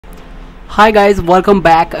Hi guys, welcome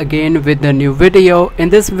back again with the new video. In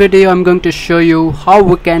this video I'm going to show you how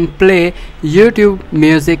we can play YouTube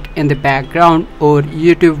music in the background or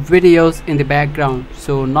YouTube videos in the background.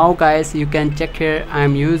 So now guys, you can check here,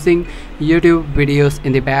 I'm using YouTube videos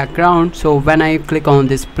in the background. So when I click on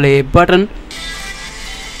this play button,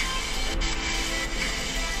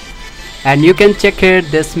 and you can check here,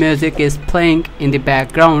 this music is playing in the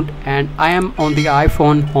background, and I am on the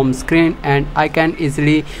iPhone home screen and I can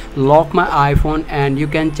easily lock my iPhone, and you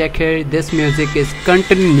can check here, this music is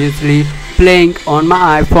continuously playing on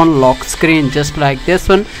my iPhone lock screen just like this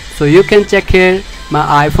one. So you can check here,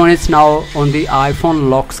 my iPhone is now on the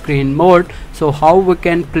iPhone lock screen mode. So how we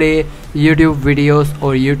can play YouTube videos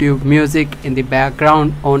or YouTube music in the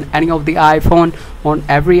background on any of the iPhone on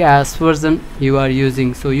every iOS version you are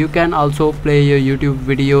using. So you can also play your YouTube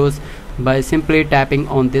videos by simply tapping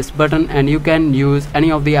on this button, and you can use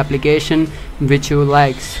any of the application which you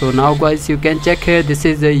like. So now guys, you can check here, this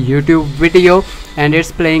is a YouTube video and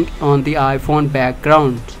it's playing on the iPhone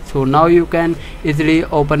background. So now you can easily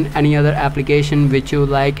open any other application which you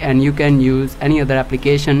like, and you can use any other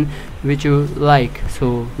application which you like.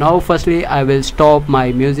 So now firstly I will stop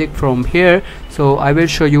my music from here. So I will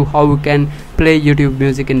show you how we can play YouTube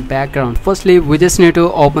music in background. Firstly, we just need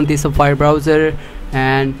to open the Safari browser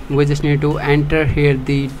and we just need to enter here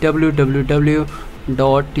the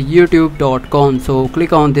www.youtube.com. so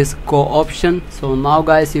click on this go option. So now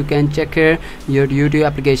guys, you can check here, your YouTube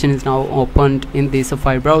application is now opened in the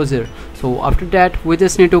Safari browser. So after that, we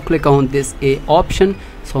just need to click on this A option.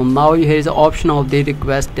 So now here is the option of the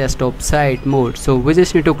request desktop site mode. So we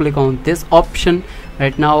just need to click on this option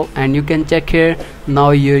right now, and you can check here,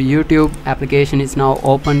 now your YouTube application is now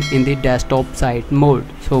open in the desktop site mode.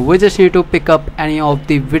 So we just need to pick up any of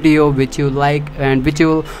the video which you like and which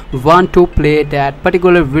you want to play that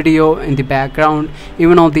particular video in the background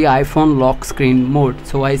even on the iPhone lock screen mode.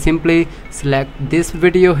 So I simply select this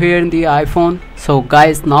video here in the iPhone. So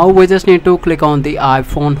guys, now we just need to click on the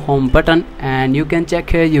iPhone home button, and you can check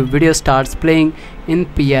here, your video starts playing in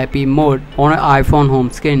PIP mode on an iPhone home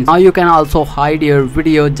screen. Now you can also hide your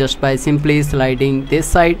video just by simply sliding this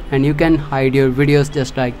side, and you can hide your videos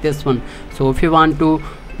just like this one. So if you want to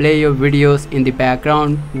play your videos in the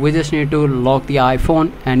background, we just need to lock the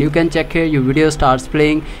iPhone, and you can check here, your video starts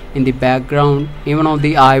playing in the background even on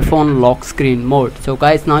the iPhone lock screen mode. So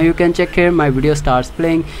guys, now you can check here, my video starts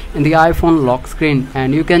playing in the iPhone lock screen,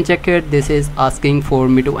 and you can check here, this is asking for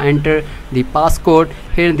me to enter the passcode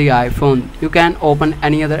here in the iPhone. You can open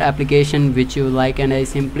any other application which you like, and I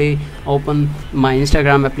simply open my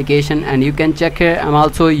Instagram application, and you can check here, I'm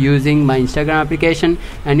also using my Instagram application,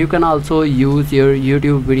 and you can also use your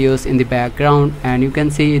YouTube videos in the background, and you can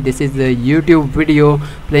see this is the YouTube video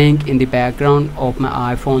playing in the background of my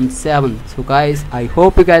iPhone 7. So guys, I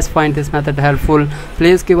hope you guys find this method helpful.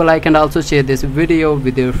 Please give a like and also share this video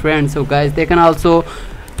with your friends, so guys they can also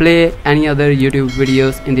play any other YouTube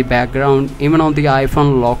videos in the background even on the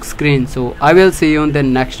iPhone lock screen. So I will see you in the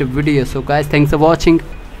next video. So guys, thanks for watching.